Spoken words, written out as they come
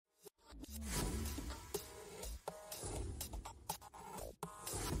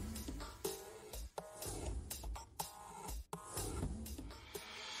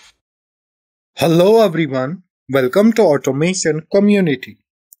Hello everyone, welcome to Automation Community.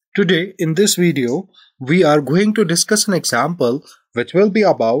 Today in this video, we are going to discuss an example which will be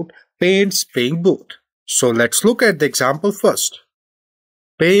about paint spraying booth. So let's look at the example first.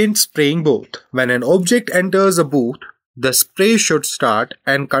 Paint spraying booth. When an object enters a booth, the spray should start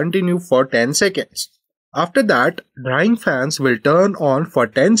and continue for 10 seconds. After that, drying fans will turn on for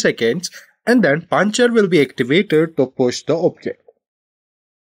 10 seconds and then puncher will be activated to push the object.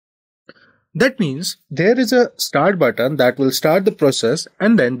 That means there is a start button that will start the process,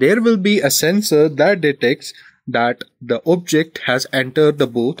 and then there will be a sensor that detects that the object has entered the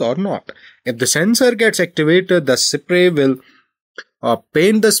booth or not. If the sensor gets activated, the spray will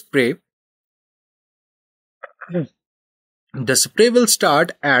paint the spray. The spray will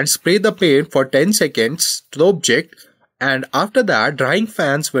start and spray the paint for 10 seconds to the object, and after that drying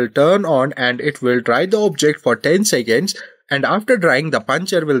fans will turn on and it will dry the object for 10 seconds. And after drying, the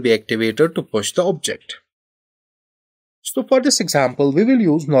puncher will be activated to push the object. So for this example, we will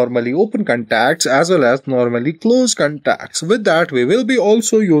use normally open contacts as well as normally closed contacts. With that, we will be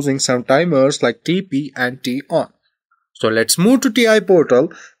also using some timers like TP and TON. So let's move to TI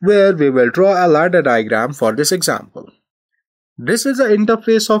portal where we will draw a ladder diagram for this example. This is the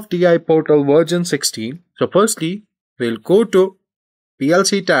interface of TI portal version 16. So firstly, we'll go to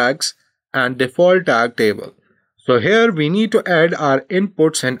PLC tags and default tag table. So here we need to add our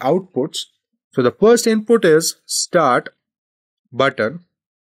inputs and outputs. So the first input is start button.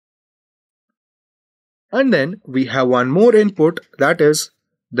 And then we have one more input, that is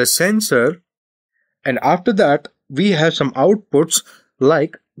the sensor. And after that we have some outputs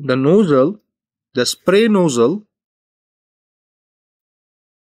like the nozzle, the spray nozzle.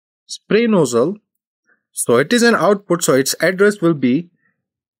 So it is an output, so its address will be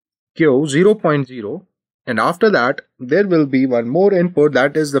Q 0.0. And after that, there will be one more input,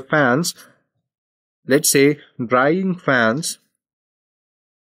 that is the fans. Let's say drying fans.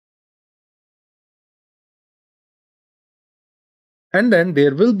 And then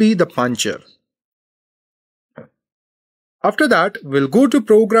there will be the puncher. After that, we'll go to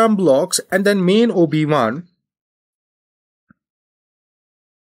program blocks and then main OB1.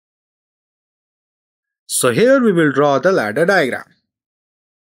 So here we will draw the ladder diagram.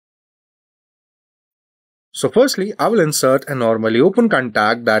 So firstly, I will insert a normally open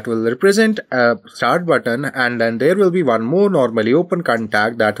contact that will represent a start button, and then there will be one more normally open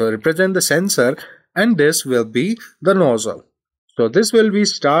contact that will represent the sensor, and this will be the nozzle. So this will be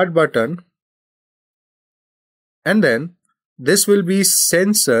start button, and then this will be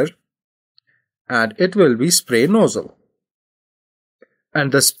sensor, and it will be spray nozzle.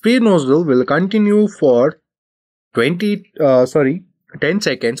 And the spray nozzle will continue for 10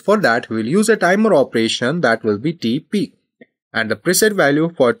 seconds. For that, we will use a timer operation that will be TP, and the preset value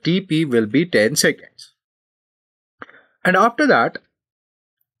for TP will be 10 seconds. And after that,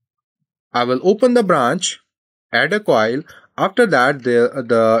 I will open the branch, add a coil. After that,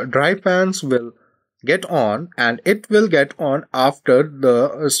 the dry fans will get on, and it will get on after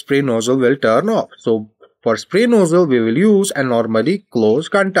the spray nozzle will turn off. So for spray nozzle, we will use a normally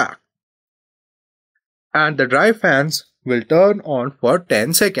closed contact, and the dry fans will turn on for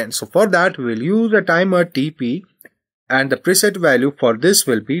 10 seconds. So for that, we will use a timer TP, and the preset value for this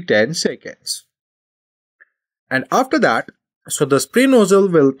will be 10 seconds. And after that, so the spray nozzle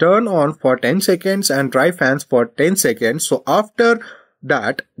will turn on for 10 seconds and dry fans for 10 seconds. So after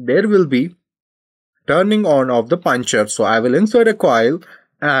that, there will be turning on of the puncher. So I will insert a coil,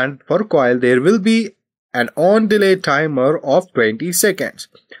 and for coil there will be an on delay timer of 20 seconds.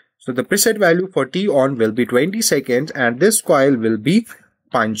 So the preset value for T on will be 20 seconds, and this coil will be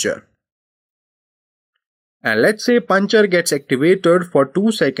puncher. And let's say puncher gets activated for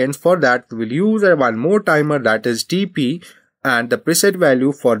 2 seconds. For that, we'll use one more timer, that is TP, and the preset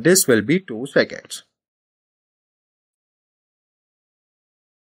value for this will be 2 seconds.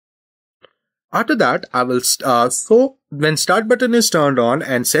 After that, I will so when start button is turned on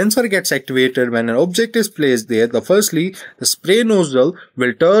and sensor gets activated when an object is placed there, firstly the spray nozzle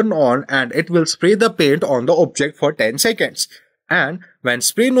will turn on and it will spray the paint on the object for 10 seconds. And when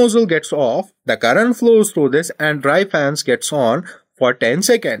spray nozzle gets off, the current flows through this and dry fans gets on for 10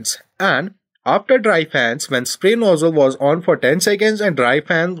 seconds. And after dry fans, when spray nozzle was on for 10 seconds and dry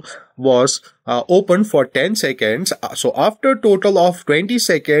fan was open for 10 seconds. So after total of 20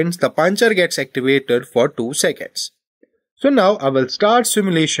 seconds, the puncher gets activated for 2 seconds. So now I will start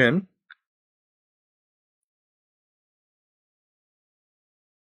simulation.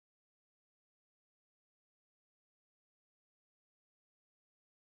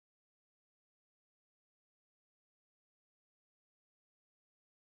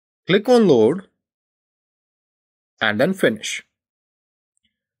 Click on load. and then finish.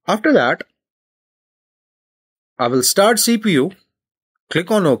 After that, I will start CPU, click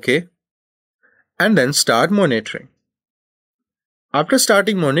on OK, and then start monitoring. After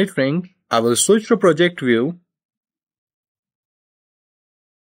starting monitoring, I will switch to project view.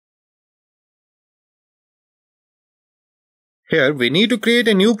 Here we need to create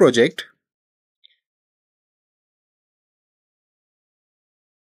a new project.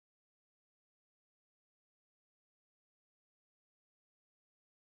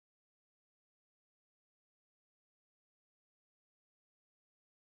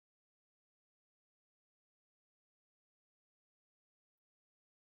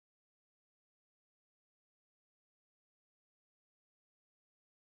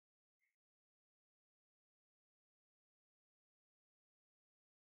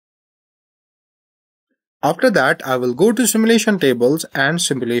 After that, I will go to simulation tables and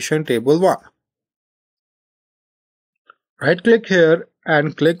simulation table 1. Right click here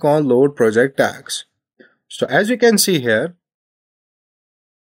and click on load project tags. So as you can see here,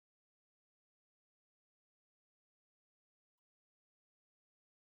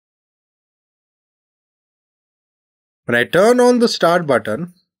 when I turn on the start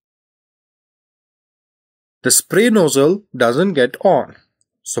button, the spray nozzle doesn't get on.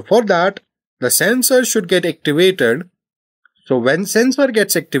 So for that, the sensor should get activated. So when sensor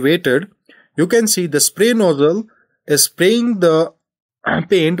gets activated, you can see the spray nozzle is spraying the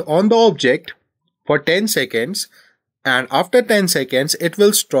paint on the object for 10 seconds, and after 10 seconds it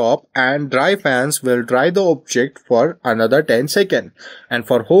will stop and dry fans will dry the object for another 10 seconds, and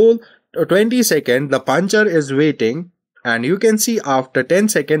for whole 20 seconds the puncher is waiting, and you can see after 10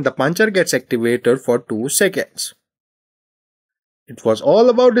 seconds the puncher gets activated for 2 seconds. It was all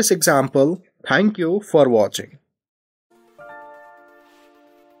about this example. Thank you for watching.